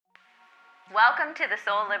Welcome to the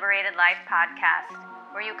Soul Liberated Life podcast,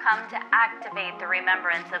 where you come to activate the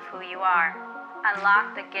remembrance of who you are,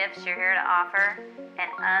 unlock the gifts you're here to offer,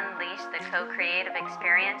 and unleash the co-creative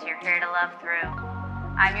experience you're here to love through.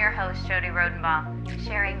 I'm your host, Jody Rodenbaugh,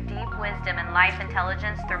 sharing deep wisdom and life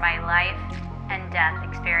intelligence through my life and death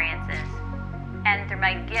experiences, and through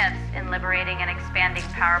my gifts in liberating and expanding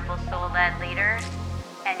powerful soul-led leaders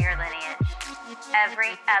and your lineage.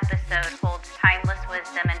 Every episode holds timeless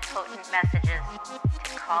wisdom and potent messages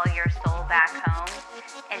to call your soul back home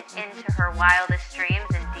and into her wildest dreams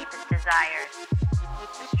and deepest desires.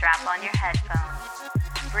 So strap on your headphones,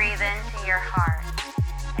 breathe into your heart,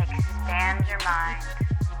 expand your mind.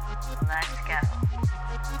 Let's go.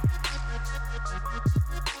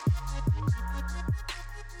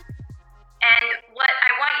 And what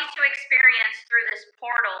I want you to experience through this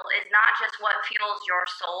portal is not just what fuels your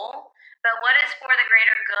soul, but what is for the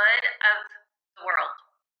greater good of the world.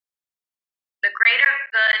 The greater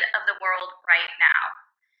good of the world right now.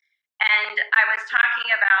 And I was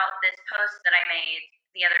talking about this post that I made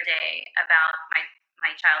the other day about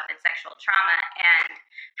my childhood sexual trauma and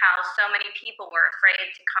how so many people were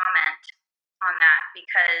afraid to comment on that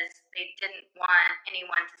because they didn't want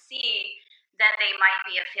anyone to see that they might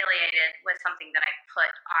be affiliated with something that I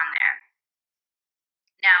put on there.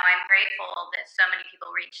 Now, I'm grateful that so many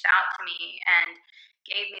people reached out to me and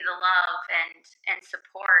gave me the love and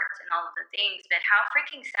support and all of the things, but how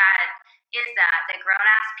freaking sad is that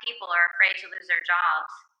grown-ass people are afraid to lose their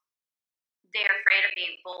jobs? They're afraid of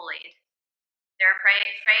being bullied. They're afraid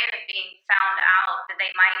of being found out, that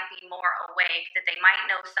they might be more awake, that they might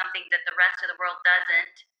know something that the rest of the world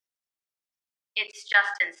doesn't. It's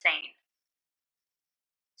just insane.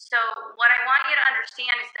 So what I want you to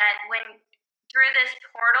understand is that through this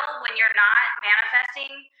portal, when you're not manifesting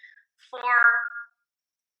for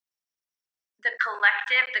the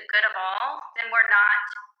collective, the good of all, then we're not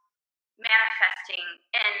manifesting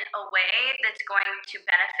in a way that's going to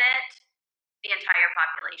benefit the entire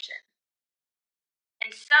population.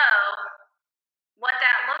 And so what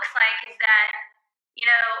that looks like is that,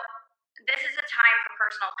 this is a time for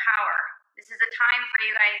personal power. This is a time for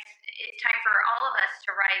you guys, it's time for all of us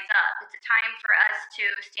to rise up. It's a time for us to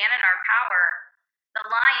stand in our power. The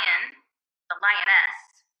lion, the lioness,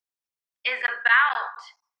 is about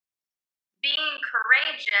being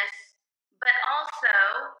courageous, but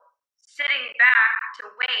also sitting back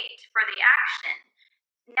to wait for the action.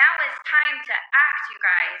 Now is time to act, you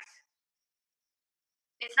guys.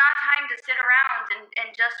 It's not time to sit around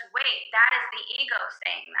and just wait. That is the ego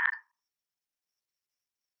saying that.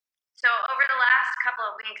 So over the last couple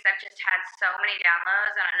of weeks, I've just had so many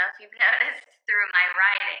downloads. I don't know if you've noticed through my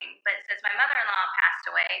writing, but since my mother-in-law passed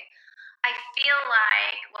away, I feel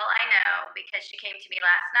like, well, I know because she came to me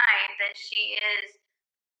last night that she's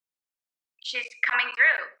coming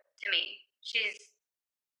through to me. She's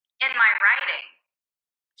in my writing.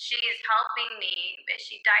 She's helping me.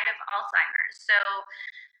 She died of Alzheimer's. So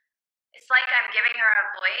it's like I'm giving her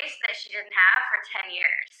a voice that she didn't have for 10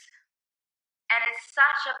 years. And it's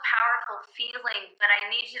such a powerful feeling, but I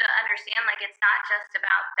need you to understand, it's not just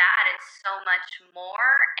about that. It's so much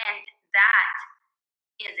more, and that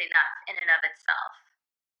is enough in and of itself.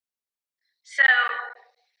 So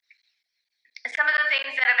some of the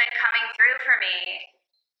things that have been coming through for me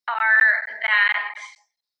are that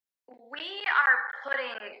we are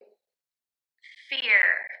putting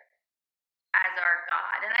fear as our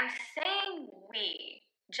God. And I'm saying we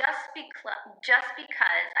just because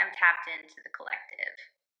I'm tapped into the collective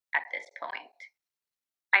at this point.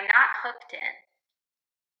 I'm not hooked in,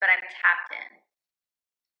 but I'm tapped in.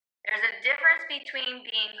 There's a difference between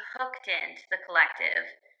being hooked into the collective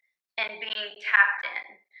and being tapped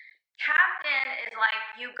in. Tapped in is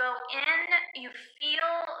like you go in, you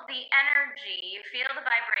feel the energy, you feel the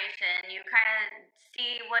vibration, you kind of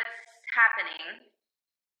see what's happening,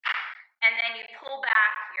 and then you pull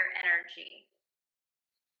back your energy.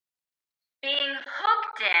 Being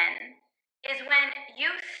hooked in is when you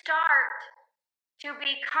start to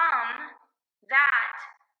become that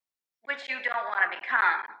which you don't want to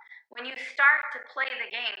become. When you start to play the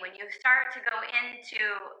game, when you start to go into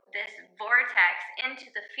this vortex, into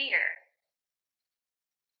the fear,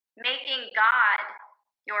 making God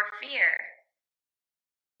your fear.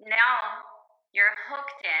 Now you're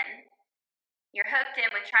hooked in. You're hooked in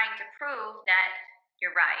with trying to prove that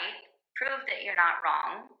you're right, prove that you're not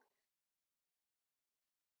wrong.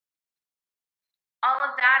 All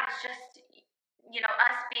of that is just,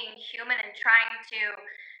 us being human and trying to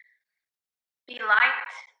be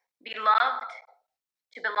liked, be loved,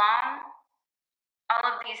 to belong. All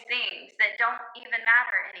of these things that don't even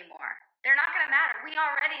matter anymore. They're not going to matter. We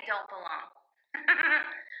already don't belong.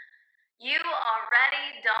 You already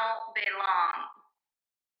don't belong.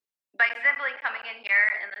 By simply coming in here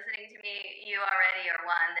and listening to me, you already are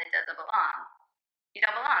one that doesn't belong. You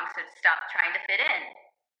don't belong, so stop trying to fit in.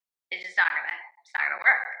 It's just it's not gonna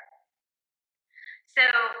work. So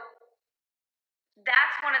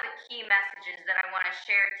that's one of the key messages that I want to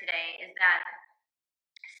share today is that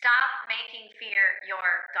stop making fear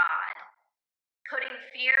your God. Putting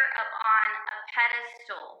fear up on a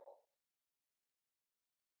pedestal.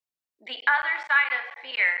 The other side of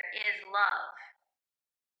fear is love.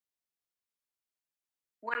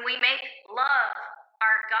 When we make love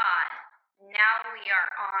our God, now we are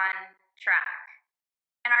on track.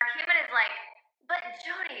 And our human is like, but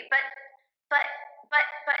Jody, but.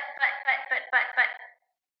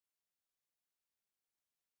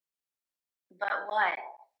 But what?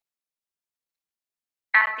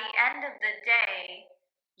 At the end of the day,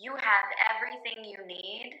 you have everything you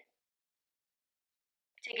need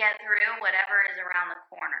to get through whatever is around the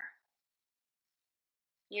corner.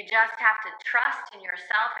 You just have to trust in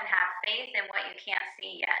yourself and have faith in what you can't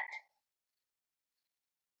see yet.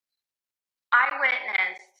 I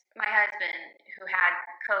witnessed my husband who had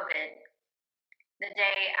COVID the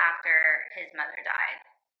day after his mother died.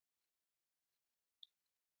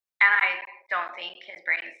 And I don't think his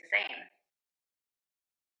brain is the same.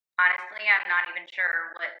 Honestly, I'm not even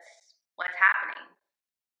sure what's happening.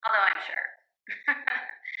 Although I'm sure.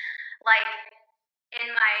 Like,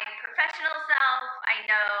 in my professional self, I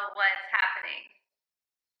know what's happening.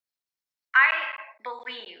 I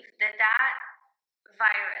believe that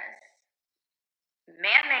virus,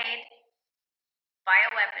 man-made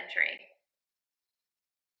bioweaponry,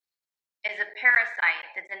 is a parasite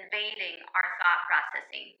that's invading our thought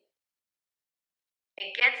processing.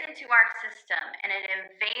 It gets into our system and it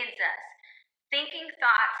invades us, thinking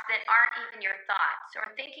thoughts that aren't even your thoughts,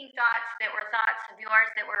 or thinking thoughts that were thoughts of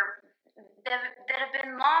yours that have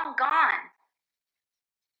been long gone,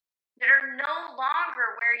 that are no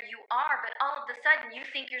longer where you are, but all of a sudden you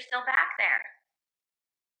think you're still back there.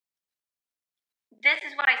 This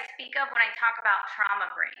is what I speak of when I talk about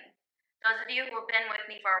trauma brain. Those of you who have been with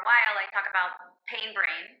me for a while, I talk about pain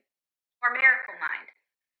brain or miracle mind.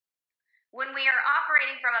 When we are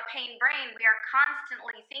operating from a pain brain, we are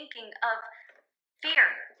constantly thinking of fear.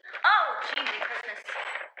 Oh, Jesus Christmas.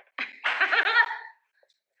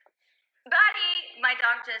 Buddy, my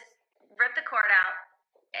dog just ripped the cord out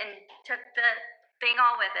and took the thing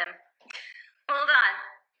all with him. Hold on.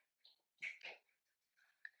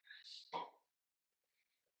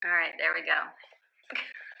 All right, there we go.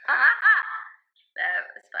 That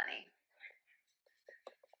was funny.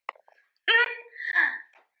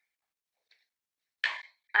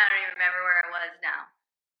 I don't even remember where I was now.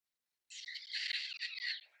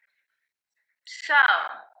 So,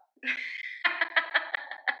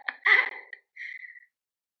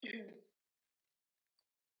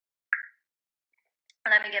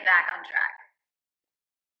 let me get back on track.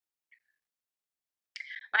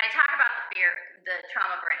 When I talk about the fear, the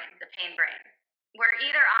trauma brain, the pain brain, we're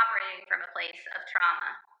either operating from a place of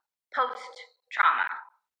trauma, post-trauma,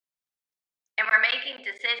 and we're making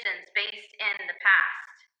decisions based in the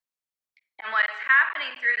past. And what's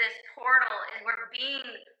happening through this portal is we're being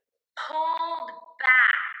pulled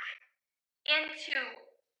back into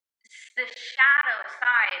the shadow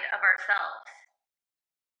side of ourselves,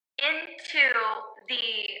 into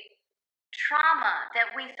the trauma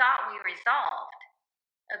that we thought we resolved.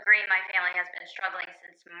 Agree, my family has been struggling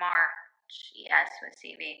since March. Yes, with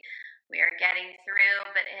CV. We are getting through,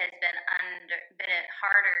 but it has been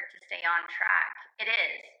harder to stay on track. It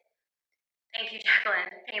is. Thank you, Jacqueline.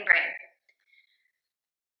 Pain brain.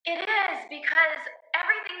 It is, because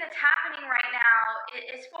everything that's happening right now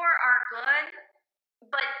is for our good,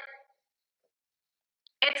 but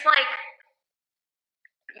it's like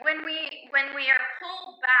when we are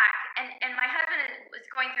pulled back, and my husband is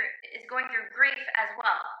going through grief as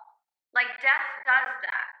well. Like, death does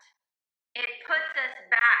that. It puts us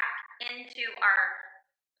back into our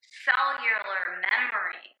cellular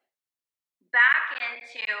memory, back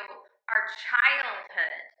into our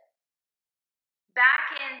childhood,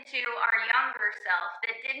 back into our younger self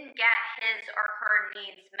that didn't get his or her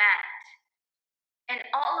needs met. And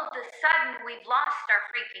all of a sudden, we've lost our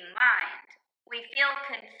freaking mind. We feel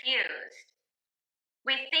confused.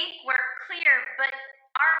 We think we're clear, but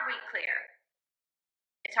are we clear?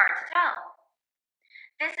 It's hard to tell.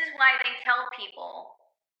 This is why they tell people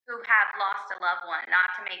who have lost a loved one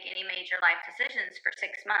not to make any major life decisions for 6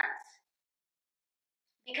 months.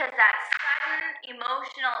 Because that sudden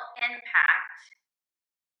emotional impact,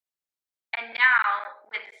 and now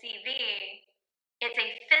with the CV, it's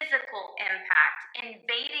a physical impact. impact,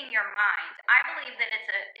 invading your mind, I believe that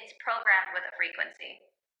it's programmed with a frequency.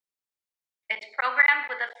 It's programmed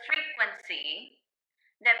with a frequency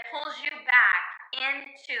that pulls you back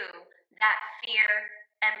into that fear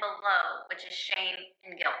and below, which is shame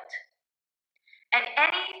and guilt. And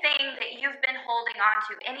anything that you've been holding on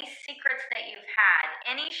to, any secrets that you've had,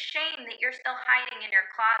 any shame that you're still hiding in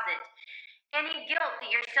your closet, any guilt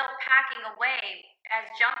that you're still packing away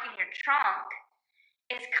as junk in your trunk,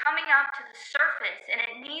 is coming up to the surface and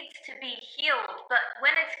it needs to be healed. But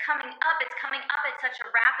when it's coming up at such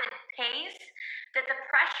a rapid pace that the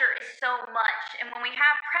pressure is so much. And when we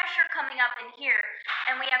have pressure coming up in here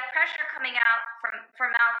and we have pressure coming out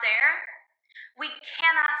from out there, we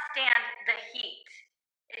cannot stand the heat.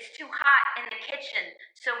 It's too hot in the kitchen,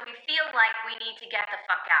 so we feel like we need to get the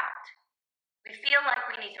fuck out. We feel like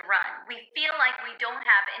we need to run. We feel like we don't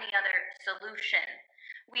have any other solution.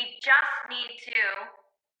 We just need to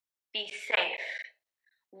be safe.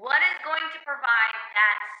 What is going to provide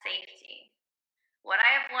that safety? What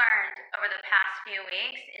I have learned over the past few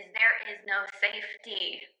weeks is there is no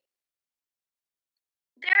safety.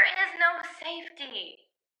 There is no safety.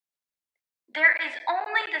 There is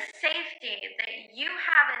only the safety that you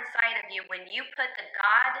have inside of you when you put the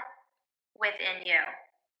God within you.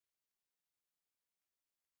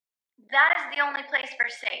 That is the only place for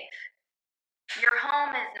safe. Your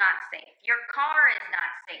home is not safe. Your car is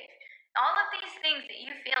not safe. All of these things that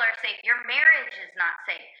you feel are safe, your marriage is not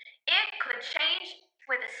safe. It could change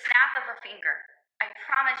with a snap of a finger. I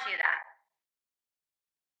promise you that.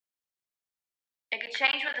 It could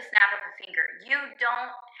change with a snap of a finger. You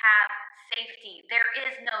don't have safety. There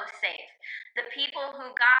is no safe. The people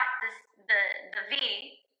who got the V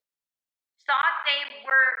thought they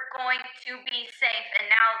were going to be safe,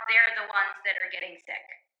 and now they're the ones that are getting sick.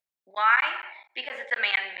 Why? Because it's a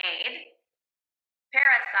man-made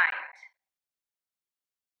parasite.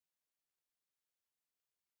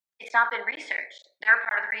 It's not been researched. They're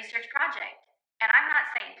part of the research project. And I'm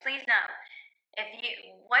not saying, please know,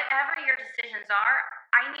 whatever your decisions are,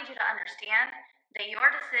 I need you to understand that your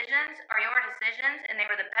decisions are your decisions, and they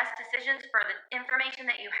were the best decisions for the information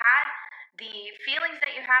that you had, the feelings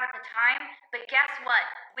that you had at the time. But guess what?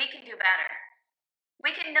 We can do better.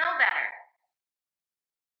 We can know better.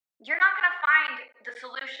 You're not going to find the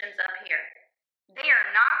solutions up here. They are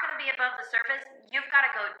not going to be above the surface. You've got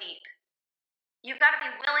to go deep. You've got to be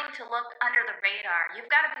willing to look under the radar. You've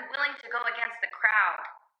got to be willing to go against the crowd.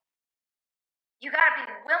 You got to be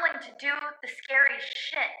willing to do the scary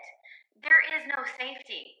shit. There is no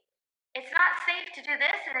safety. It's not safe to do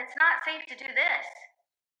this, and it's not safe to do this.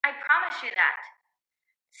 I promise you that.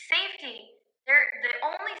 Safety, the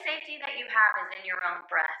only safety that you have is in your own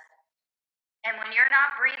breath. And when you're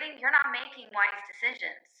not breathing, you're not making wise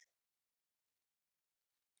decisions.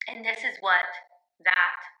 And this is what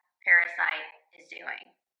that parasite is doing.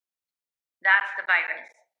 That's the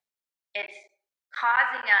virus. It's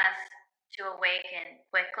causing us to awaken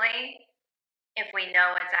quickly if we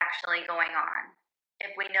know what's actually going on,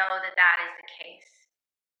 if we know that that is the case.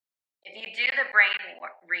 If you do the brain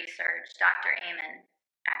research, Dr. Amen,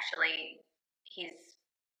 actually, he's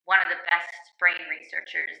one of the best brain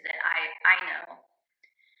researchers that I know.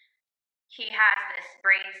 He has this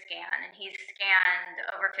brain scan, and he's scanned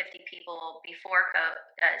over 50 people before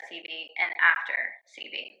CV and after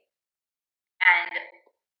CV. And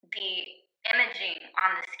the imaging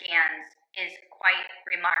on the scans is quite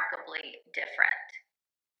remarkably different.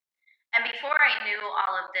 And before I knew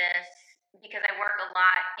all of this, because I work a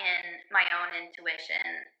lot in my own intuition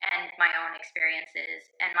and my own experiences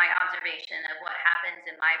and my observation of what happens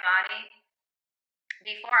in my body,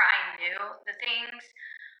 before I knew the things,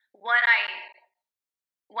 what I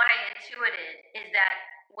intuited is that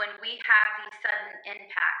when we have these sudden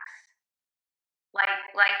impacts, like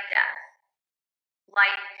death,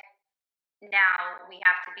 like now we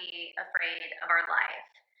have to be afraid of our life.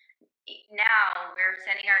 Now we're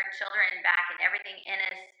sending our children back, and everything in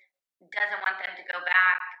us doesn't want them to go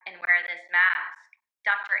back and wear this mask.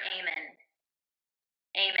 Dr. Amen,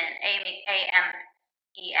 A-M-E-N,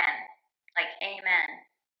 like amen.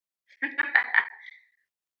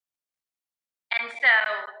 And so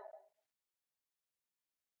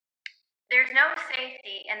there's no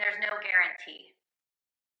safety and there's no guarantee.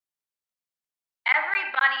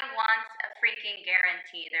 Everybody wants a freaking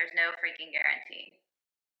guarantee. There's no freaking guarantee.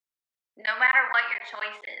 No matter what your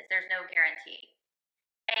choice is, there's no guarantee.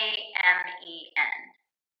 A-M-E-N.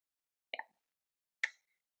 Yeah.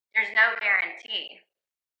 There's no guarantee.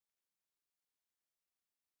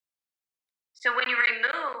 So when you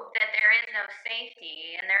remove that there is no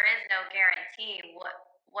safety and there is no guarantee,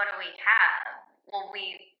 what do we have? Well,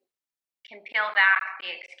 we can peel back the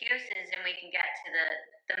excuses and we can get to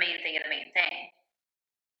the main thing of the main thing.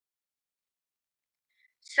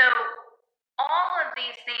 So all of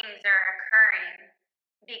these things are occurring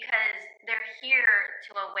because they're here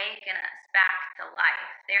to awaken us back to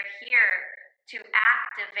life. They're here to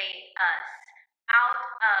activate us out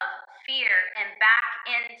of fear and back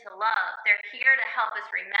into love. They're here to help us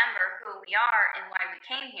remember who we are and why we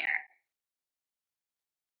came here.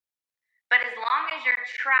 But as long as you're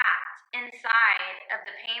trapped inside of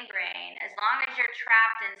the pain brain, as long as you're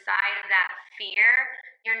trapped inside of that fear,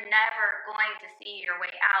 you're never going to see your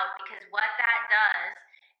way out, because what that does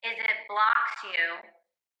is it blocks you.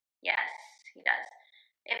 Yes, he does.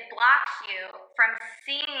 It blocks you from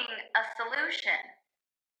seeing a solution.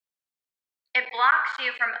 It blocks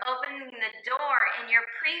you from opening the door in your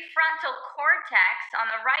prefrontal cortex on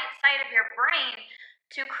the right side of your brain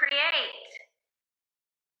to create.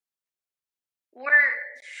 We're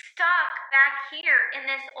stuck back here in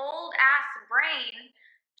this old ass brain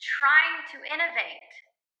trying to innovate.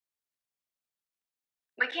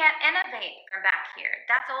 We can't innovate from back here.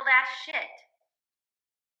 That's old ass shit.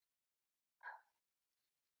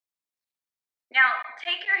 Now,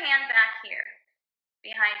 take your hand back here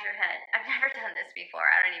behind your head. I've never done this before.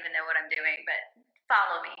 I don't even know what I'm doing, but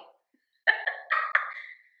follow me.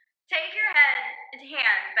 Take your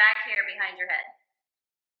hand back here behind your head.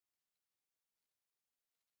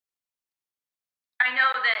 I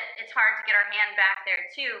know that it's hard to get our hand back there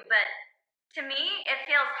too, but to me, it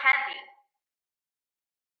feels heavy.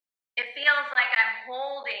 It feels like I'm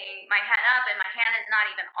holding my head up and my hand is not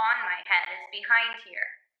even on my head, it's behind here.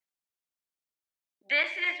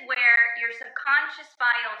 This is where your subconscious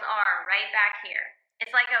files are, right back here.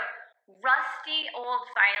 It's like a rusty old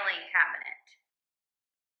filing cabinet.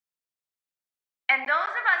 And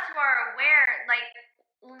those of us who are aware, like,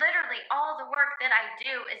 literally all the work that I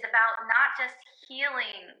do is about not just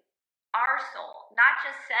healing our soul, not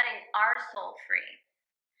just setting our soul free,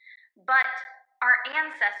 but our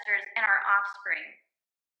ancestors and our offspring.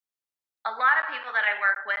 A lot of people that I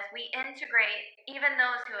work with, we integrate even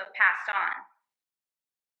those who have passed on.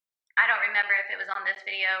 I don't remember if it was on this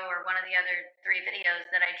video or one of the other 3 videos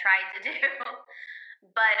that I tried to do,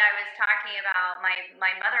 but I was talking about my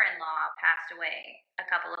mother-in-law passed away a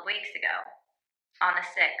couple of weeks ago on the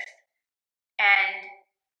 6th. And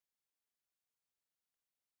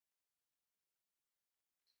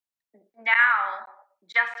now,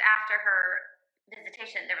 just after her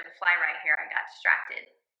visitation, there was a fly right here. I got distracted.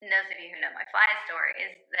 And those of you who know my fly story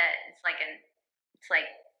is that it's like an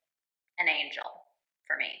angel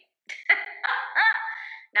for me.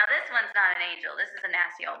 Now this one's not an angel. This is a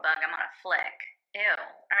nasty old bug. I'm on a flick. Ew.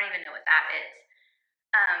 I don't even know what that is.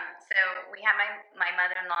 So we had my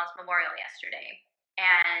mother-in-law's memorial yesterday,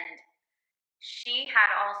 and she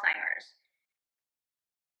had Alzheimer's,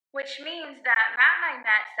 which means that Matt and I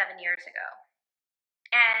met 7 years ago,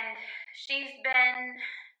 and she's been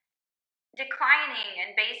declining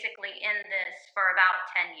and basically in this for about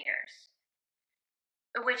 10 years,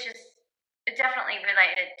 which is definitely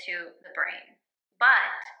related to the brain.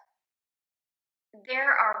 But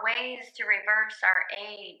there are ways to reverse our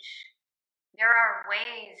age. There are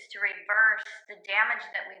ways to reverse the damage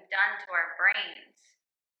that we've done to our brains.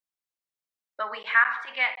 But we have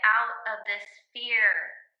to get out of this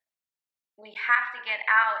fear. We have to get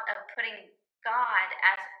out of putting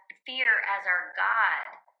fear as our God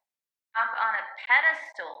up on a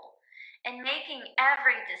pedestal and making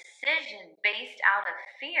every decision based out of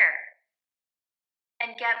fear.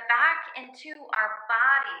 And get back into our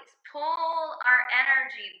bodies, pull our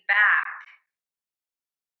energy back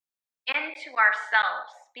into ourselves,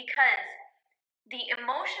 because the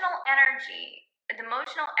emotional energetic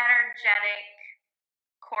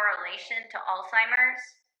correlation to Alzheimer's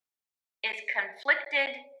is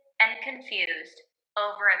conflicted and confused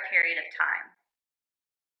over a period of time.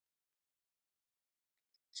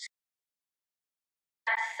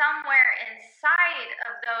 Somewhere inside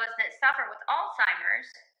of those that suffer with Alzheimer's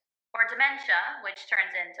or dementia, which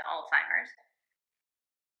turns into Alzheimer's,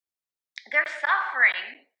 they're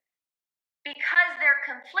suffering because they're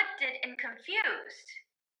conflicted and confused,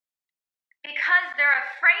 because they're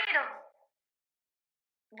afraid of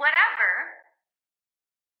whatever,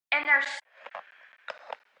 and they're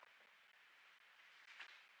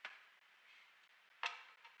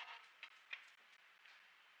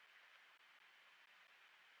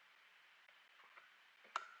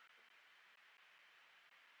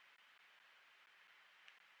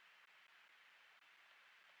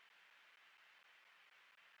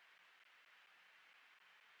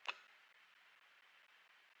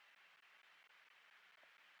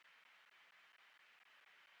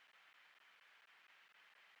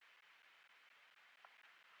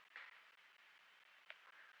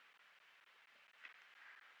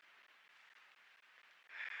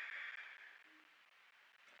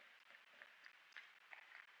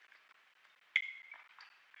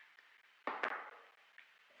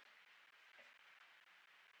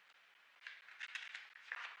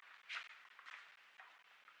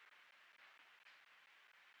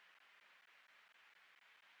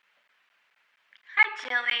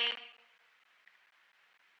Jilly.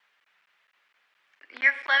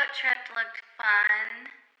 Your float trip looked fun.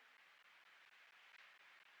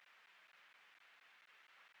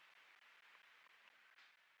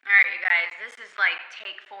 Alright, you guys, this is like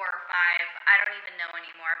take 4 or 5. I don't even know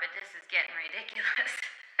anymore, but this is getting ridiculous.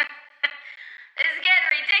 This is getting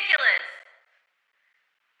ridiculous.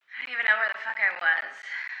 I don't even know where the fuck I was.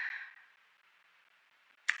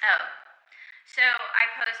 Oh. So I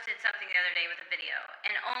posted something the other day with a video,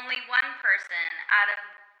 and only one person out of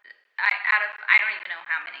I don't even know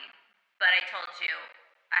how many, but I told you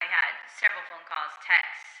I had several phone calls,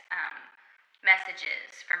 texts,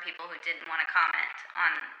 messages from people who didn't want to comment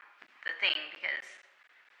on the thing because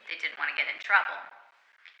they didn't want to get in trouble.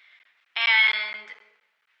 And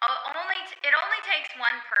it only takes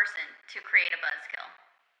one person to create a buzzkill.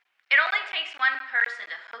 It only takes one person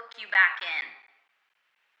to hook you back in.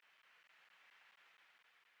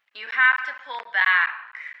 You have to pull back.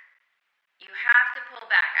 You have to pull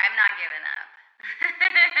back. I'm not giving up.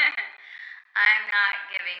 I'm not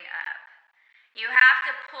giving up. You have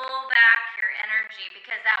to pull back your energy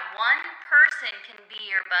because that one person can be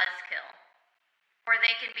your buzzkill, or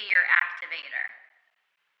they can be your activator.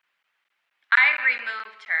 I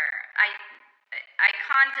removed her. I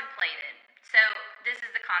contemplated. So this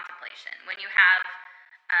is the contemplation. When you have,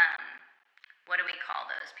 what do we call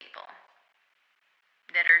those people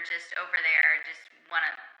that are just over there, just want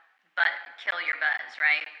to kill your buzz,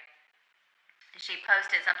 right? She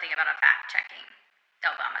posted something about a fact checking.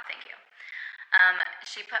 Obama, thank you.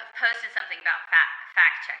 She posted something about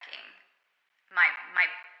fact checking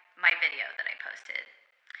my video that I posted.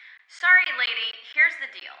 Sorry, lady, here's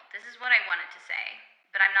the deal. This is what I wanted to say,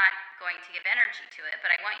 but I'm not going to give energy to it,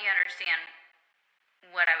 but I want you to understand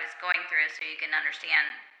what I was going through so you can understand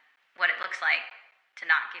what it looks like to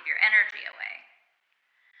not give your energy away.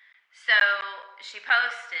 So she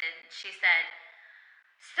posted, she said,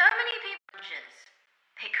 so many people,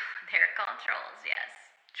 they're called trolls, yes,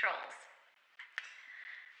 trolls.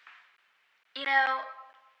 You know,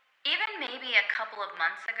 even maybe a couple of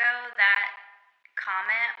months ago, that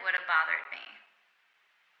comment would have bothered me.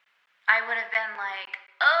 I would have been like,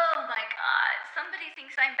 oh my God, somebody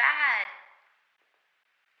thinks I'm bad.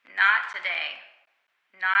 Not today.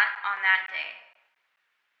 Not on that day.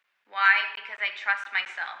 Why? Because I trust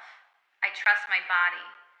myself. I trust my body.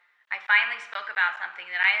 I finally spoke about something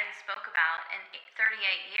that I hadn't spoke about in 38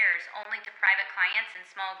 years, only to private clients and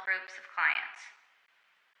small groups of clients.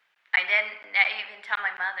 I didn't even tell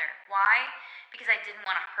my mother. Why? Because I didn't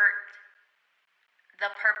want to hurt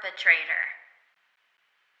the perpetrator.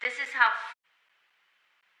 This is how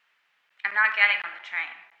I'm not getting on the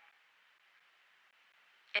train.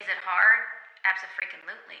 Is it hard?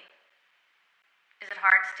 Abso-freaking-lutely. Is it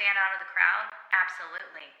hard to stand out of the crowd?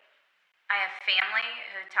 Absolutely. I have family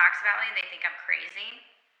who talks about me. They think I'm crazy.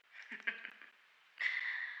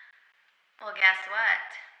 Well, guess what?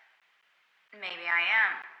 Maybe I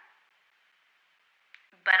am.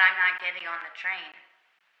 But I'm not getting on the train.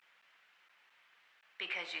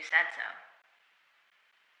 Because you said so.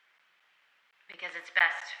 Because it's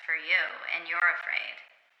best for you and you're afraid.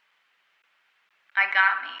 I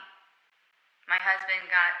got me. My husband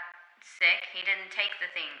got sick. He didn't take the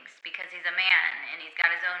things because he's a man and he's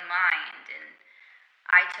got his own mind, and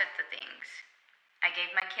I took the things. I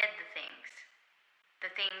gave my kid the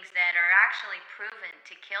things that are actually proven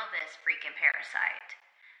to kill this freaking parasite.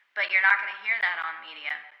 But you're not going to hear that on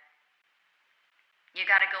media. You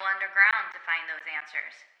got to go underground to find those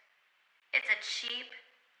answers. It's a cheap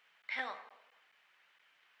pill.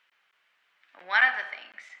 One of the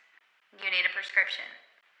things, you need a prescription.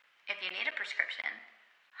 If you need a prescription,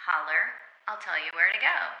 holler, I'll tell you where to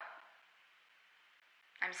go.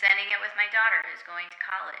 I'm sending it with my daughter who's going to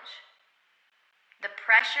college. The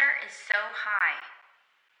pressure is so high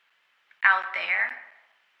out there,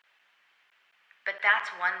 but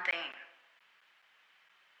that's one thing.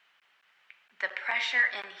 The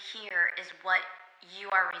pressure in here is what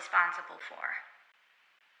you are responsible for.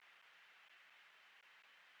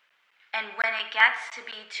 And when it gets to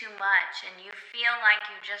be too much and you feel like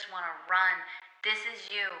you just want to run, this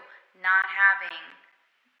is you not having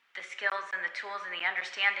the skills and the tools and the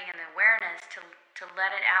understanding and the awareness to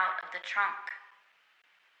let it out of the trunk.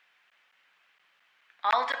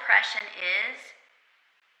 All depression is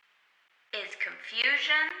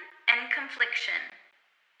confusion and confliction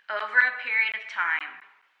over a period of time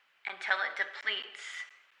until it depletes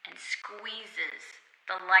and squeezes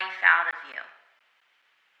the life out of you.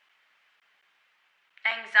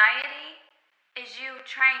 Anxiety is you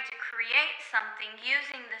trying to create something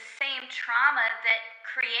using the same trauma that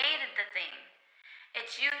created the thing.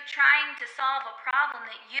 It's you trying to solve a problem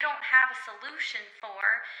that you don't have a solution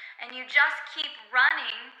for, and you just keep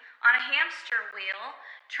running on a hamster wheel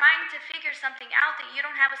trying to figure something out that you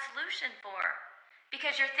don't have a solution for,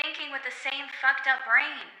 because you're thinking with the same fucked up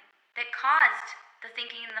brain that caused the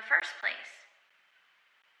thinking in the first place.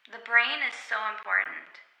 The brain is so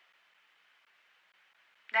important.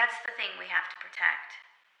 That's the thing we have to protect.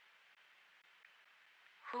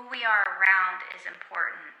 Who we are around is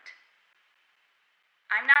important.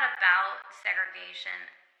 I'm not about segregation.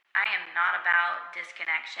 I am not about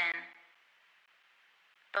disconnection.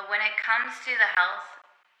 But when it comes to the health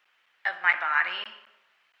of my body,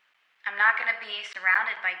 I'm not going to be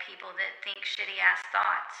surrounded by people that think shitty ass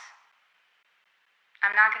thoughts.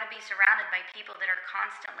 I'm not going to be surrounded by people that are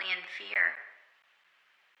constantly in fear.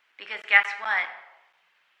 Because guess what?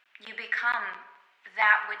 You become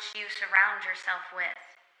that which you surround yourself with.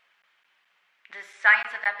 The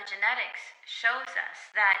science of epigenetics shows us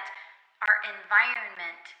that our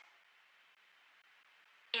environment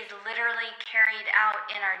is literally carried out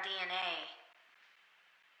in our DNA.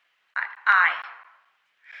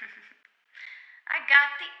 I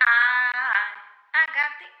got the I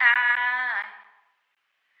got the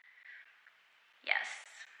Yes.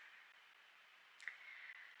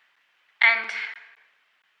 And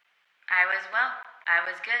I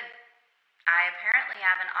was good. I apparently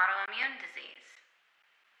have an autoimmune disease.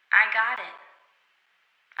 I got it.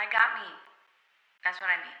 I got me. That's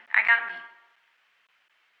what I mean. I got me.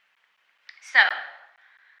 So,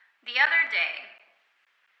 the other day,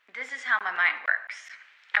 this is how my mind works.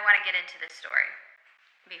 I want to get into this story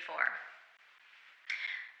before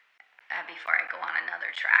I go on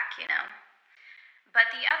another track, you know.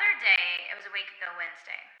 But the other day, it was a week ago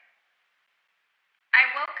Wednesday, I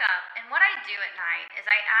woke up, and what I do at night is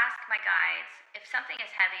I ask my guides if something is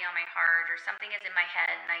heavy on my heart or something is in my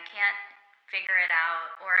head and I can't figure it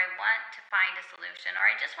out, or I want to find a solution, or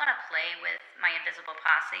I just want to play with my invisible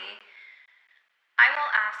posse. I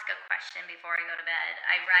will ask a question before I go to bed.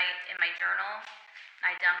 I write in my journal.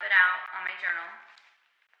 I dump it out on my journal.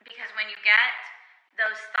 Because when you get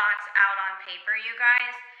those thoughts out on paper, you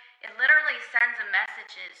guys, it literally sends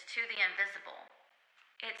messages to the invisible.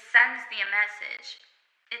 It sends the message.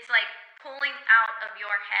 It's like pulling out of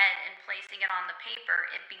your head and placing it on the paper.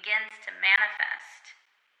 It begins to manifest.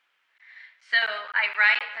 So I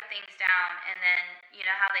write the things down, and then, you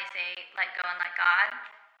know how they say, let go and let God?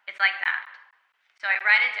 It's like that. So I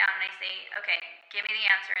write it down and I say, okay, give me the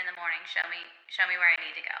answer in the morning. Show me where I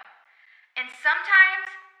need to go. And sometimes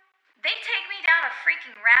they take me down a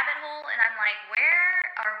freaking rabbit hole, and I'm like, where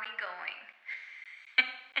are we going?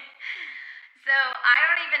 So I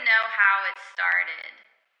don't even know how it started.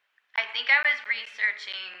 I think I was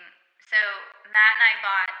researching. So Matt and I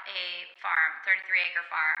bought a farm, 33-acre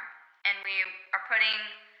farm, and we are putting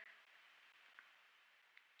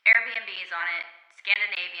Airbnbs on it,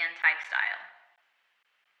 Scandinavian type style.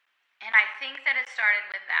 And I think that it started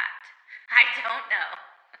with that. I don't know.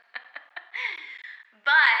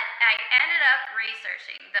 But I ended up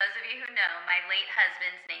researching. Those of you who know, my late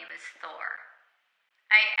husband's name is Thor.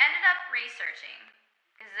 I ended up researching,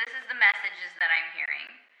 because this is the messages that I'm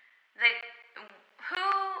hearing, who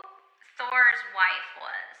Thor's wife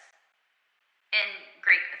was in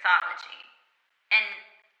Greek mythology. And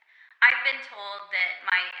I've been told that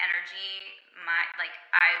my energy,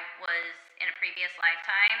 I was in a previous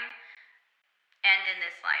lifetime and in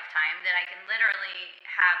this lifetime, that I can literally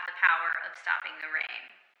have the power of stopping the rain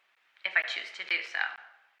if I choose to do so.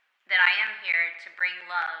 That I am here to bring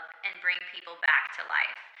love and bring people back to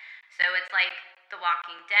life. So it's like The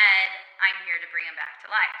Walking Dead, I'm here to bring them back to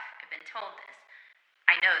life. I've been told this.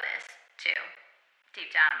 I know this, too.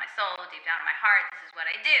 Deep down in my soul, deep down in my heart, this is what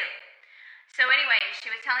I do. So anyway, she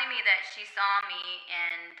was telling me that she saw me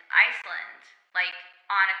in Iceland, like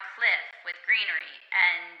on a cliff with greenery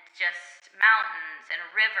and just mountains and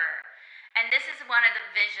a river. And this is one of the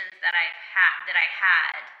visions that I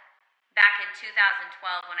had back in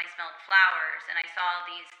 2012 when I smelled flowers, and I saw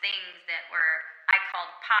these things that I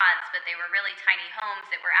called pods, but they were really tiny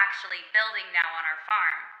homes that we're actually building now on our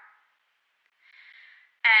farm.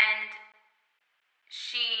 And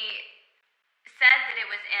she said that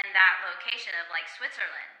it was in that location of like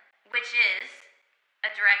Switzerland, which is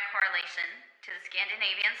a direct correlation to the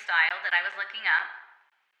Scandinavian style that I was looking up,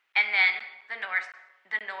 and then the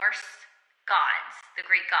Norse gods, the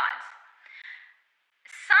Greek gods.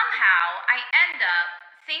 Somehow I end up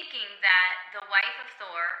thinking that the wife of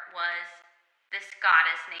Thor was this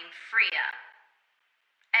goddess named Freya.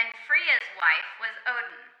 And Freya's wife was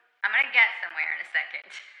Odin. I'm going to get somewhere in a second.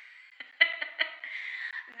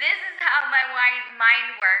 This is how my mind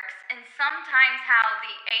works, and sometimes how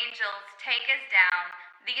the angels take us down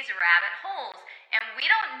these rabbit holes. And we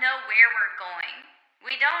don't know where we're going.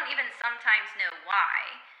 We don't even sometimes know why.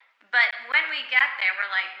 But when we get there, we're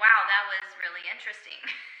like, wow, that was really interesting.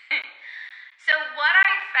 So, what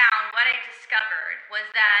I found, what I discovered, was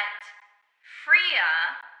that Freya,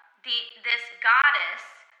 this goddess,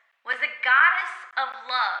 was a goddess of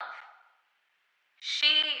love.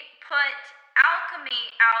 She put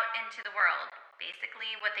alchemy out into the world.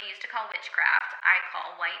 Basically, what they used to call witchcraft, I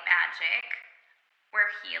call white magic.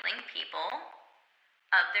 We're healing people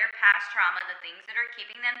of their past trauma, the things that are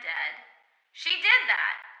keeping them dead. She did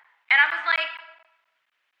that. And I was like,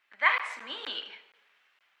 that's me.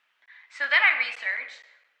 So then I researched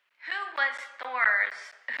who was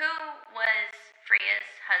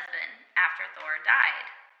Freya's husband after Thor died.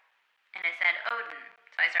 And it said Odin.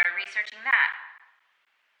 So I started researching that.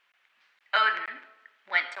 Odin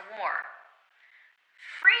went to war.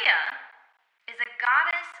 Freya is a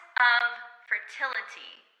goddess of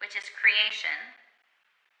fertility, which is creation.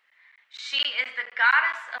 She is the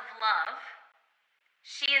goddess of love.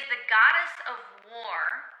 She is the goddess of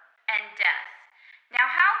war and death. Now,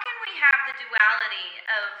 how can we have the duality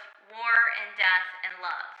of war and death and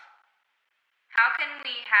love? How can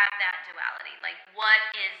we have that duality? Like, what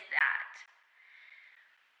is that?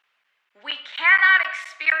 We cannot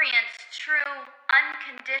experience true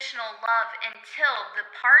unconditional love until the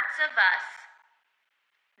parts of us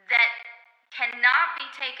that cannot be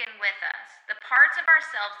taken with us, the parts of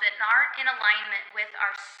ourselves that aren't in alignment with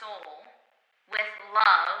our soul, with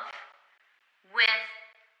love, with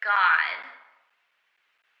God,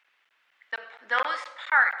 those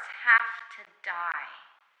parts have to die.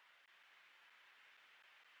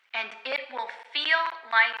 And it will feel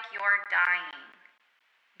like you're dying,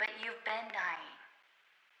 but you've been dying.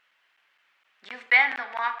 You've been the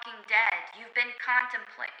walking dead. You've been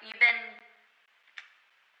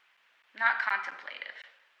not contemplative.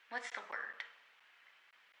 What's the word?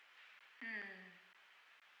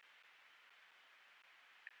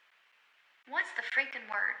 What's the freaking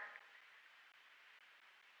word?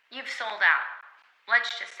 You've sold out.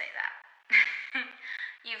 Let's just say that.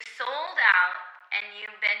 You've sold out and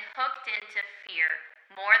you've been hooked into fear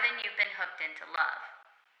more than you've been hooked into love.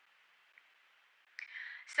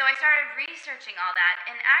 So I started researching all that,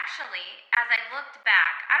 and actually, as I looked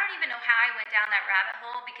back, I don't even know how I went down that rabbit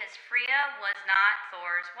hole because Freya was not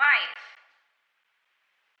Thor's wife.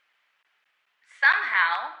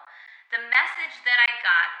 Somehow, the message that I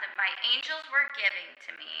got, that my angels were giving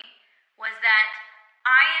to me, was that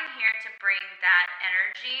I am here to bring that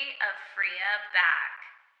energy of Freya back.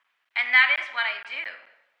 And that is what I do.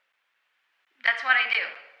 That's what I do.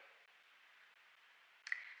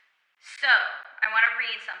 So, I want to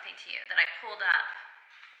read something to you that I pulled up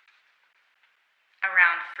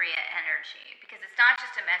around Freya energy, because it's not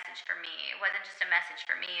just a message for me. It wasn't just a message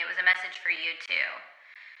for me, it was a message for you too.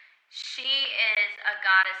 She is a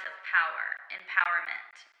goddess of power,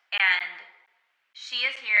 empowerment, and she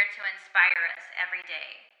is here to inspire us every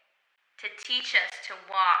day, to teach us to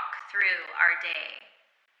walk through our day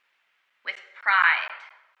with pride.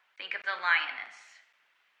 Think of the lioness.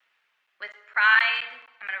 With pride,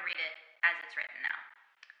 I'm going to read it as it's written now.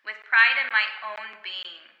 With pride in my own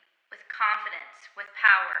being, with confidence, with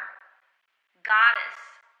power, goddess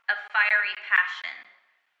of fiery passion,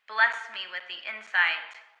 bless me with the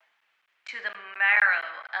insight to the marrow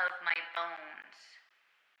of my bones,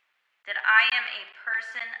 that I am a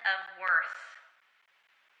person of worth,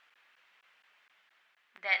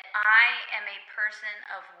 that I am a person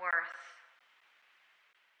of worth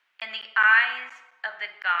in the eyes of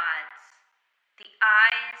the gods, the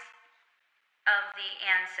eyes of the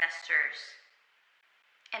ancestors,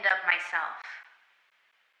 and of myself.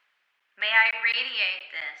 May I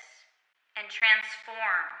radiate this and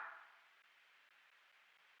transform.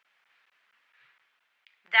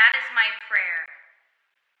 That is my prayer.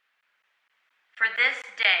 For this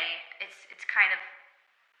day, it's kind of,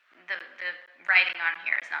 the writing on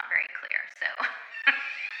here is not very clear, so.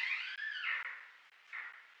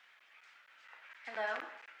 Hello?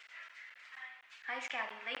 Hi,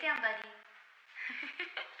 Scotty. Lay down, buddy.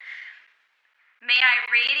 May I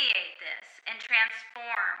radiate this and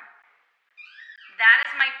transform. That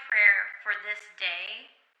is my prayer for this day,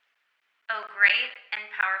 O great and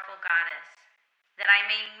powerful goddess, that I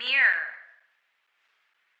may mirror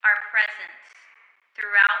our presence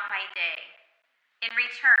throughout my day. In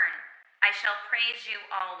return, I shall praise you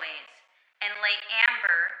always and lay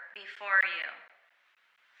amber before you,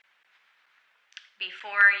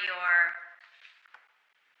 before your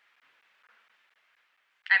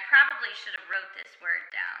I probably should have wrote this word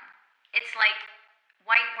down. It's like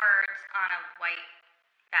white words on a white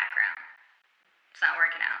background. It's not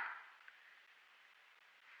working out.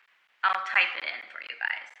 I'll type it in for you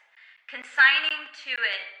guys. Consigning it to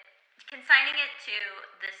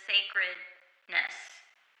the sacredness.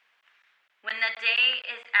 When the day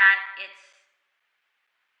is at its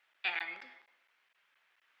end,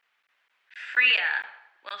 Freya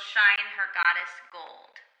will shine her goddess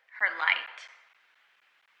gold, her light.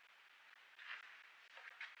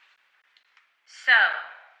 So,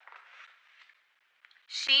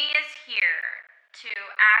 she is here to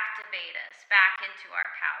activate us back into our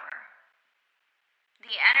power.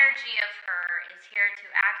 The energy of her is here to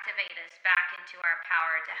activate us back into our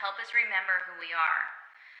power, to help us remember who we are,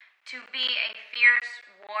 to be a fierce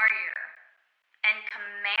warrior and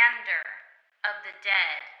commander of the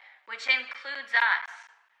dead, which includes us.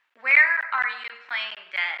 Where are you playing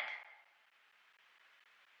dead?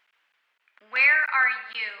 Where are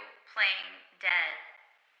you playing dead?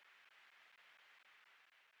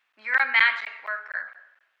 You're a magic worker.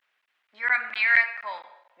 You're a miracle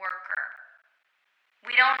worker.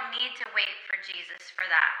 We don't need to wait for Jesus for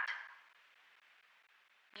that.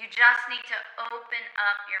 You just need to open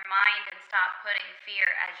up your mind and stop putting fear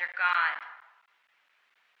as your God.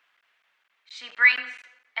 She brings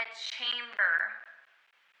a chamber,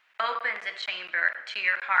 opens a chamber to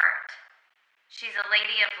your heart. She's a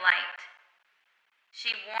lady of light. She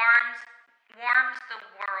warms the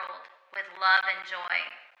world with love and joy.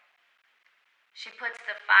 She puts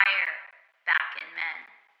the fire back in men.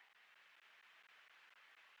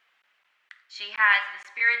 She has the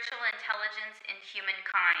spiritual intelligence in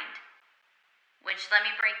humankind, which, let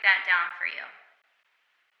me break that down for you.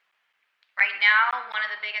 Right now, one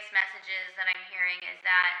of the biggest messages that I'm hearing is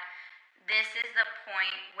that this is the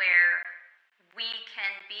point where we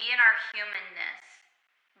can be in our humanness,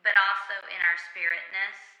 but also in our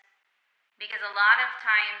spiritness, because a lot of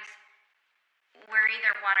times we're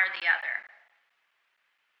either one or the other.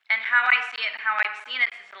 And how I see it and how I've seen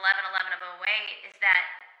it since 11/11 of 08 is that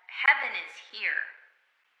heaven is here.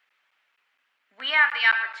 We have the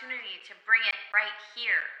opportunity to bring it right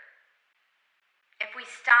here. If we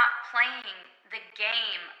stop playing the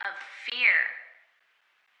game of fear.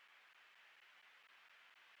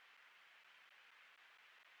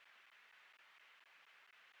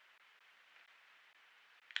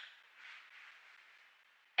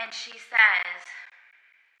 And she says,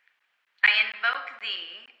 I invoke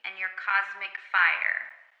thee and your cosmic fire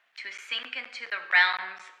to sink into the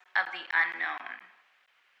realms of the unknown.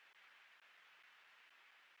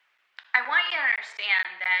 I want you to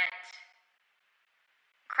understand that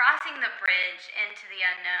crossing the bridge into the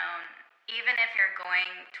unknown, even if you're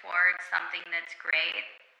going towards something that's great,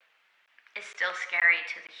 is still scary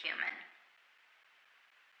to the human.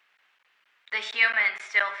 The human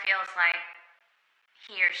still feels like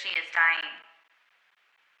he or she is dying.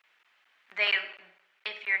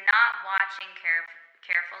 If you're not watching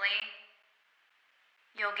carefully,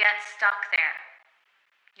 you'll get stuck there.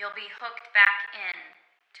 You'll be hooked back in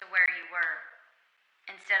to where you were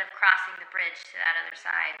instead of crossing the bridge to that other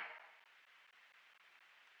side.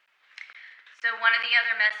 So one of the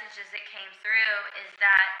other messages that came through is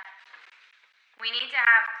that we need to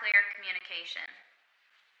have clear communication.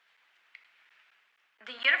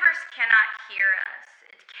 The universe cannot hear us.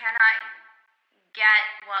 It cannot get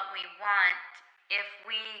what we want if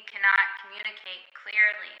we cannot communicate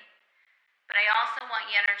clearly. But I also want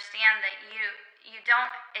you to understand that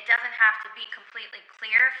it doesn't have to be completely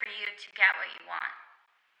clear for you to get what you want.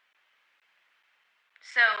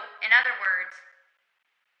 So, in other words,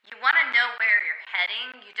 you want to know where you're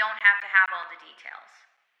heading, you don't have to have all the details.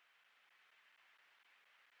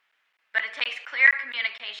 But it takes clear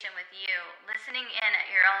communication with you, listening in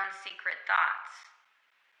at your own secret thoughts.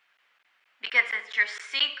 Because it's your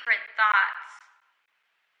secret thoughts,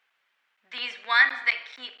 these ones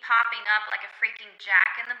that keep popping up like a freaking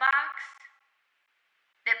jack in the box,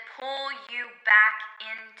 that pull you back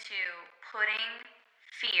into putting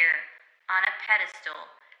fear on a pedestal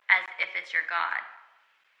as if it's your God.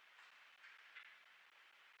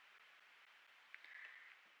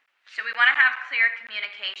 So we want to have clear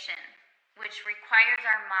communication, which requires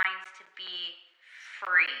our minds to be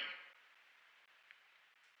free.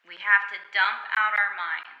 We have to dump out our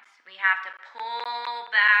minds. We have to pull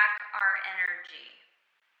back our energy.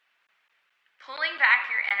 Pulling back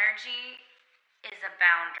your energy is a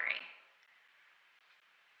boundary.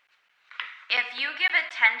 If you give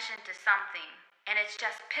attention to something and it's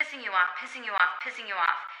just pissing you off,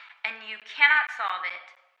 and you cannot solve it,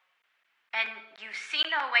 and you see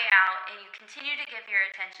no way out, and you continue to give your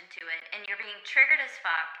attention to it, and you're being triggered as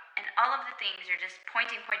fuck, and all of the things, you're just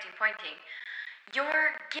pointing,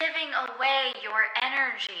 you're giving away your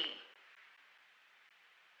energy.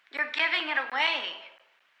 You're giving it away.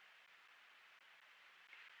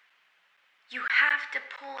 You have to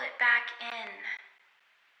pull it back in.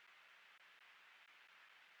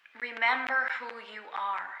 Remember who you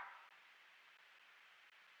are.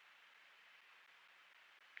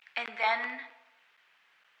 And then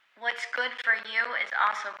what's good for you is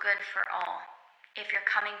also good for all. If you're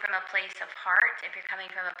coming from a place of heart, if you're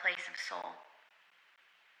coming from a place of soul.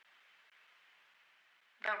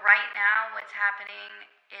 But right now, what's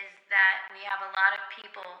happening is that we have a lot of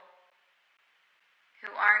people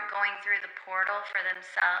who aren't going through the portal for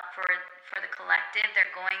themselves, for the collective.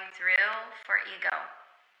 They're going through for ego.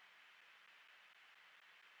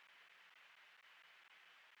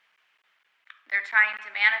 They're trying to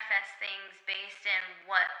manifest things based in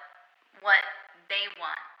what they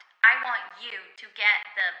want. I want you to get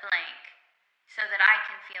the blank so that I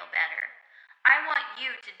can feel better. I want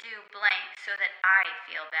you to do blank so that I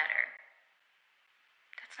feel better.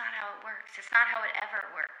 That's not how it works. It's not how it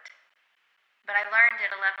ever worked. But I learned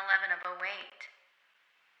at 11/11 of 08.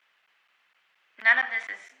 None of this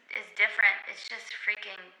is different. It's just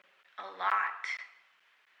freaking a lot.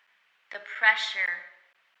 The pressure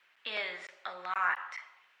is a lot.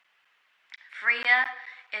 Freya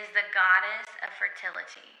is the goddess of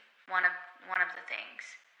fertility, one of the things.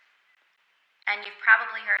 And you've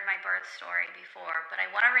probably heard my birth story before, but I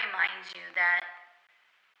want to remind you that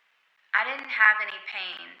I didn't have any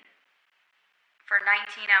pain for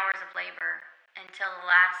 19 hours of labor until the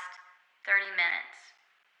last 30 minutes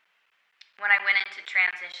when I went into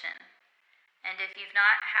transition. And if you've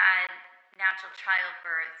not had natural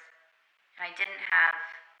childbirth, and I didn't have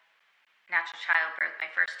natural childbirth, my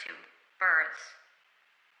first two births,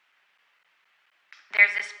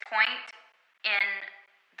 there's this point in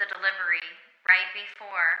the delivery right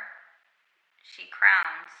before she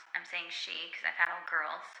crowns. I'm saying she because I've had all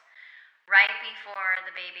girls. Right before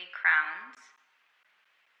the baby crowns,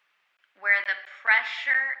 where the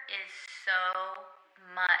pressure is so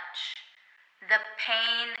much, the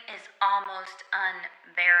pain is almost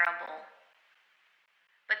unbearable.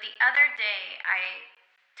 But the other day I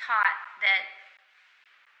taught that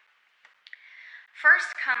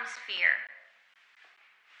first comes fear.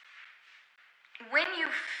 When you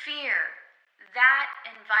fear, that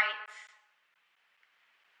invites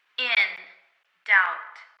in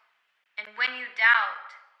doubt. And when you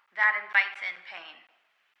doubt, that invites in pain.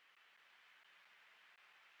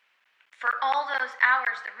 For all those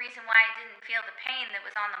hours, the reason why I didn't feel the pain that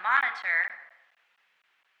was on the monitor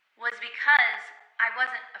was because I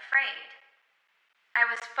wasn't afraid. I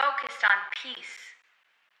was focused on peace.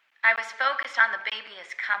 I was focused on the baby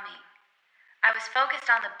is coming. I was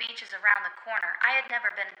focused on the beaches around the corner. I had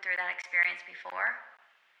never been through that experience before.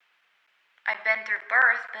 I've been through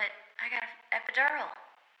birth, but I got an epidural.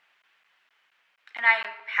 And I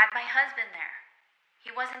had my husband there.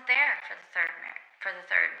 He wasn't there for the third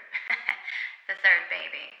the third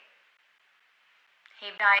baby.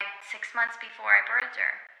 He died 6 months before I birthed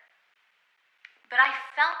her. But I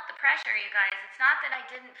felt the pressure, you guys. It's not that I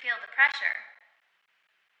didn't feel the pressure.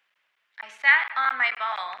 I sat on my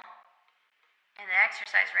ball. In the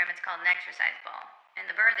exercise room, it's called an exercise ball. In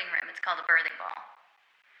the birthing room, it's called a birthing ball.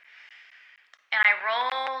 And I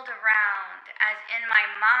rolled around as in my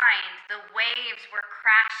mind, the waves were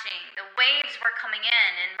crashing. The waves were coming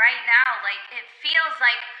in. And right now, like, it feels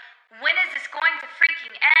like, when is this going to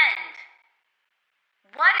freaking end?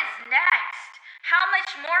 What is next? How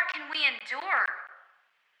much more can we endure?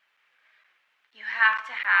 You have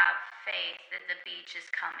to have faith that the beach is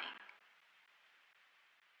coming.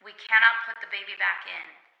 We cannot put the baby back in.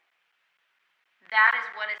 That is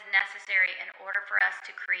what is necessary in order for us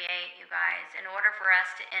to create, you guys, in order for us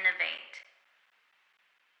to innovate.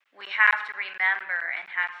 We have to remember and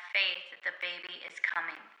have faith that the baby is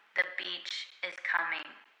coming. The beach is coming.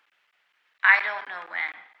 I don't know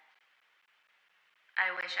when. I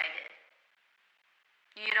wish I did.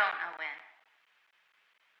 You don't know when.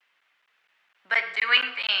 But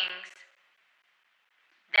doing things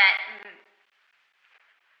that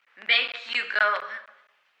make you go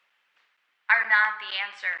are not the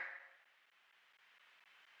answer.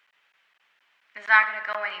 It's not going to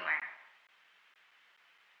go anywhere.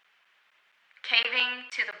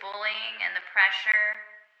 Caving to the bullying and the pressure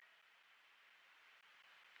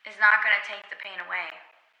is not going to take the pain away.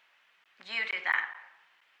 You do that.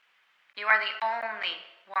 You are the only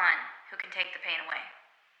one who can take the pain away.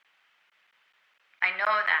 I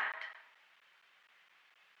know that.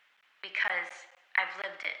 because I've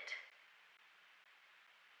lived it.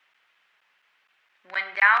 When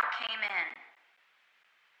doubt came in,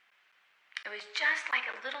 it was just like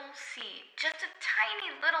a little seed, just a tiny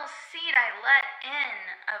little seed I let in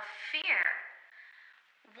of fear.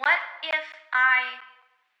 What if I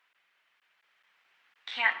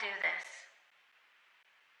can't do this?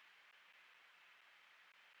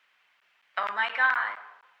 Oh my God.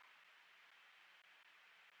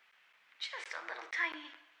 Just a little tiny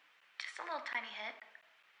hit.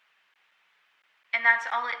 And that's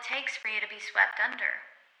all it takes for you to be swept under.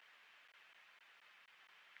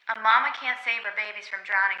 A mama can't save her babies from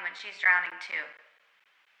drowning when she's drowning too.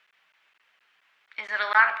 Is it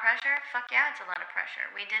a lot of pressure? Fuck yeah, it's a lot of pressure.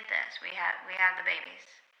 We did this. We had the babies.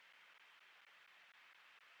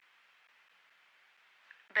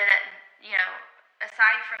 But,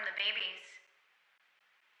 aside from the babies,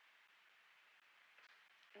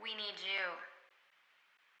 we need you.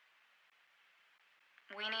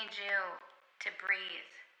 We need you to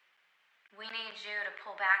breathe. We need you to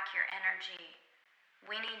pull back your energy.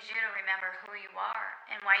 We need you to remember who you are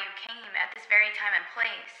and why you came at this very time and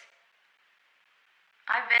place.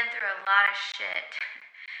 I've been through a lot of shit.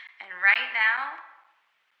 And right now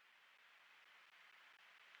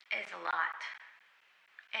is a lot.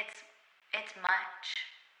 It's much.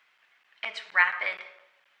 It's rapid.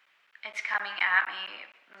 It's coming at me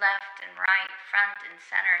left and right, front and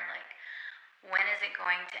center. Like, when is it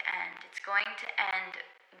going to end? It's going to end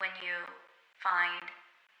when you find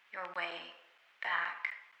your way back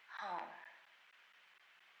home.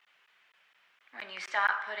 When you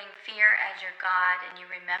stop putting fear as your God and you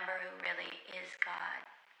remember who really is God.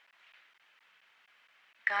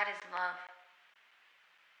 God is love.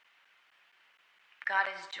 God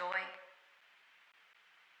is joy.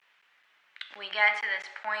 We get to this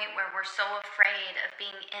point where we're so afraid of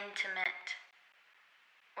being intimate.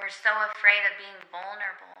 We're so afraid of being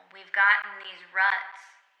vulnerable. We've gotten these ruts.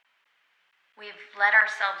 We've let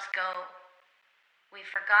ourselves go. We've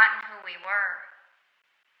forgotten who we were.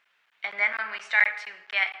 And then when we start to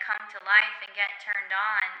come to life and get turned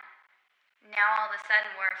on, now all of a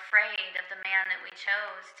sudden we're afraid of the man that we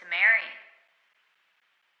chose to marry.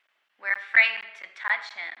 We're afraid to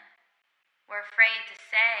touch him. We're afraid to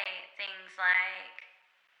say things like,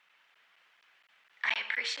 I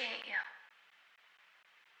appreciate you.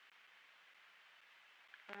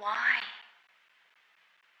 Why?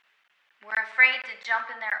 We're afraid to jump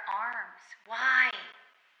in their arms. Why?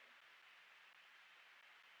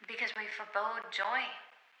 Because we forebode joy.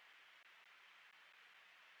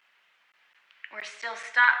 We're still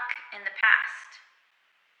stuck in the past.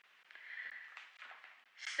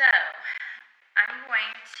 So, I'm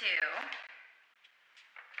going to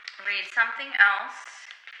read something else.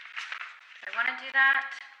 Do I want to do that?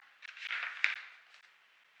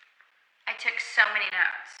 I took so many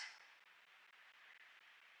notes.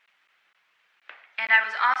 And I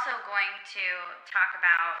was also going to talk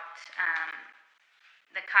about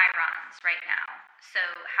the chirons right now. So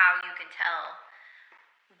how you can tell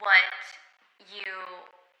what you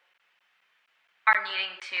are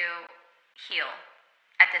needing to heal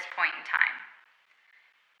at this point in time.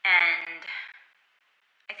 And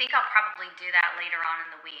I think I'll probably do that later on in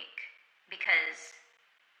the week because,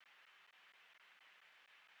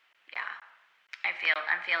 yeah, I'm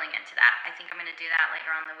feeling into that. I think I'm going to do that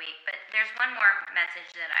later on in the week. But there's one more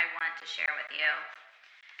message that I want to share with you.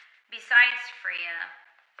 Besides Freya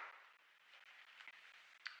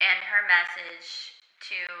and her message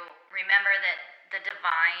to remember that the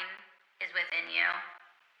divine is within you,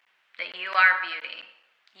 that you are beauty,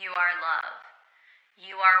 you are love,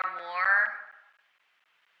 you are war,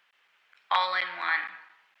 all in one.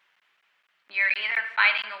 You're either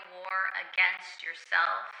fighting a war against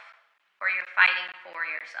yourself or you're fighting for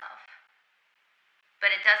yourself.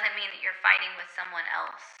 But it doesn't mean that you're fighting with someone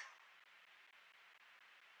else.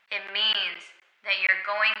 It means that you're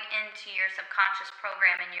going into your subconscious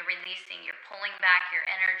program and you're releasing, you're pulling back your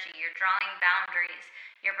energy, you're drawing boundaries,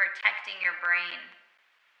 you're protecting your brain.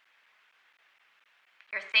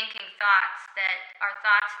 You're thinking thoughts that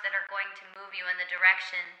are going to move you in the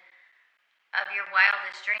direction of your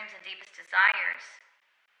wildest dreams and deepest desires.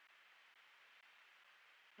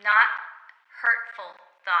 Not hurtful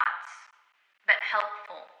thoughts, but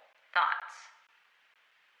helpful thoughts.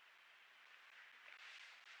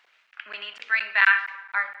 We need to bring back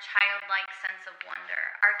our childlike sense of wonder.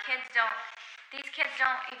 These kids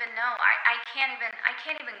don't even know. I can't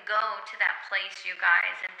even go to that place, you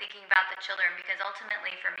guys, and thinking about the children, because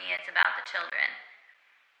ultimately for me it's about the children.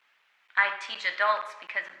 I teach adults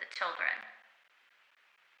because of the children.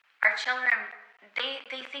 Our children,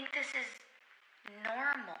 they think this is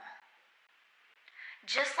normal.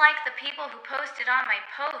 Just like the people who posted on my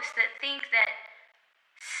post that think that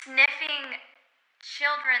sniffing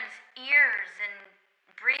children's ears and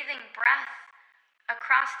breathing breath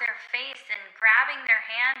across their face and grabbing their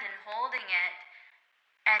hand and holding it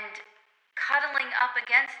and cuddling up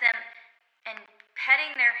against them and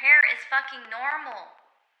petting their hair is fucking normal.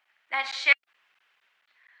 That shit.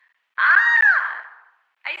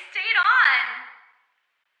 I stayed on.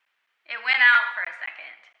 It went out for a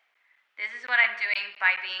second. This is what I'm doing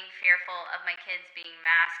by being fearful of my kids being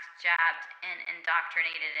masked, jabbed, and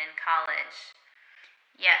indoctrinated in college.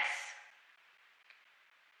 Yes.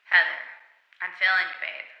 Heather, I'm feeling you,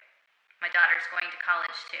 babe. My daughter's going to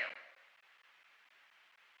college too.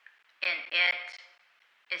 And it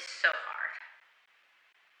is so hard.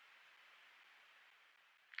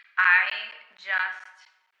 I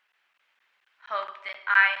just hope that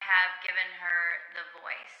I have given her the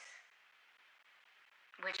voice,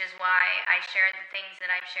 which is why I shared the things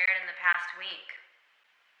that I've shared in the past week.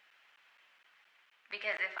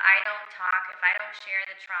 Because if I don't talk, if I don't share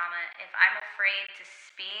the trauma, if I'm afraid to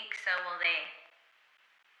speak, so will they.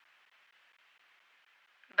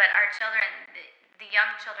 But our children, the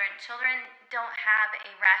young children don't have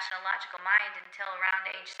a rational, logical mind until around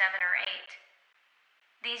age 7 or 8.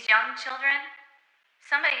 These young children,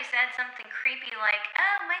 somebody said something creepy like,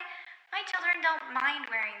 oh, my children don't mind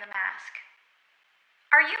wearing the mask.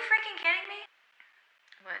 Are you freaking kidding me?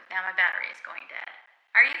 Well, now my battery is going dead.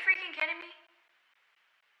 Are you freaking kidding me?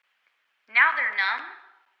 Now they're numb.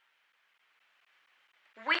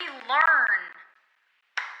 We learn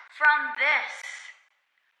from this.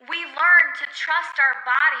 We learn to trust our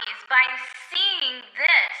bodies by seeing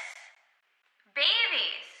this.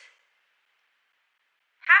 Babies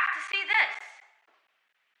have to see this.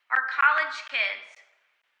 Our college kids,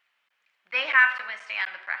 they have to withstand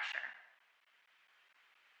the pressure.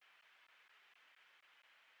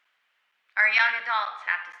 Our young adults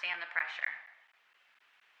have to stand the pressure.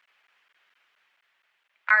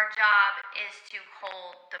 Our job is to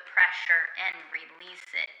hold the pressure and release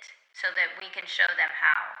it so that we can show them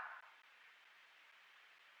how.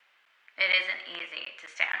 It isn't easy to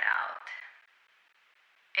stand out.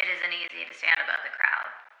 It isn't easy to stand above the crowd.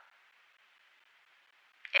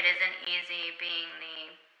 It isn't easy being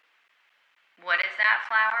the, what is that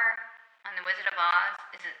flower on The Wizard of Oz?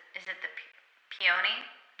 Is it the peony?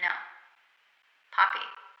 No. Poppy.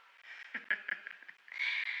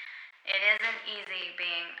 It isn't easy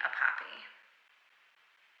being a poppy.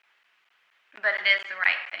 But it is the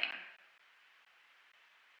right thing.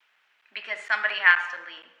 Because somebody has to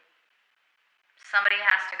lead. Somebody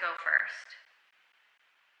has to go first.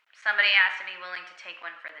 Somebody has to be willing to take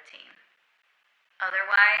one for the team.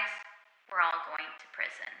 Otherwise, we're all going to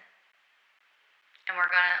prison. And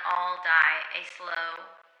we're going to all die a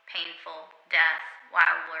slow, painful death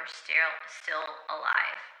while we're still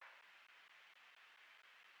alive.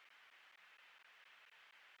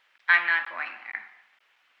 I'm not going there.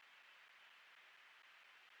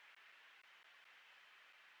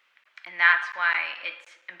 And that's why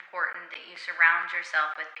it's important that you surround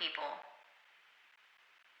yourself with people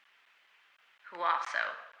who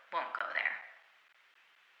also won't go there.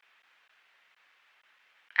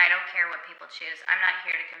 I don't care what people choose. I'm not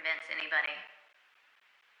here to convince anybody.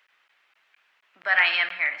 But I am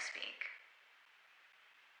here to speak.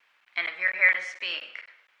 And if you're here to speak,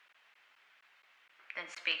 then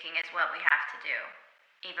speaking is what we have to do,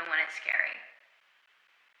 even when it's scary.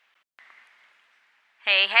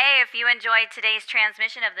 Hey, if you enjoyed today's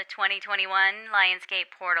transmission of the 2021 Lionsgate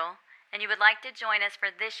Portal, and you would like to join us for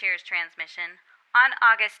this year's transmission, on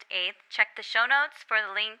August 8th, check the show notes for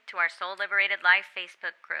the link to our Soul Liberated Life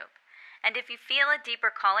Facebook group. And if you feel a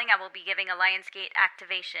deeper calling, I will be giving a Lionsgate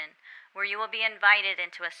activation, where you will be invited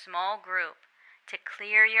into a small group to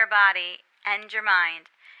clear your body and your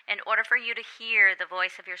mind in order for you to hear the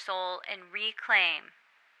voice of your soul and reclaim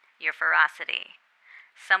your ferocity.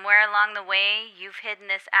 Somewhere along the way, you've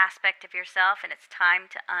hidden this aspect of yourself, and it's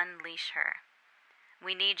time to unleash her.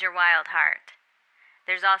 We need your wild heart.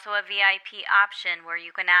 There's also a VIP option where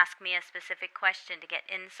you can ask me a specific question to get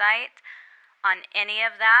insight on any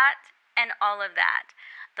of that and all of that.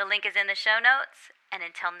 The link is in the show notes, and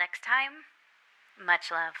until next time,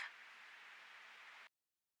 much love.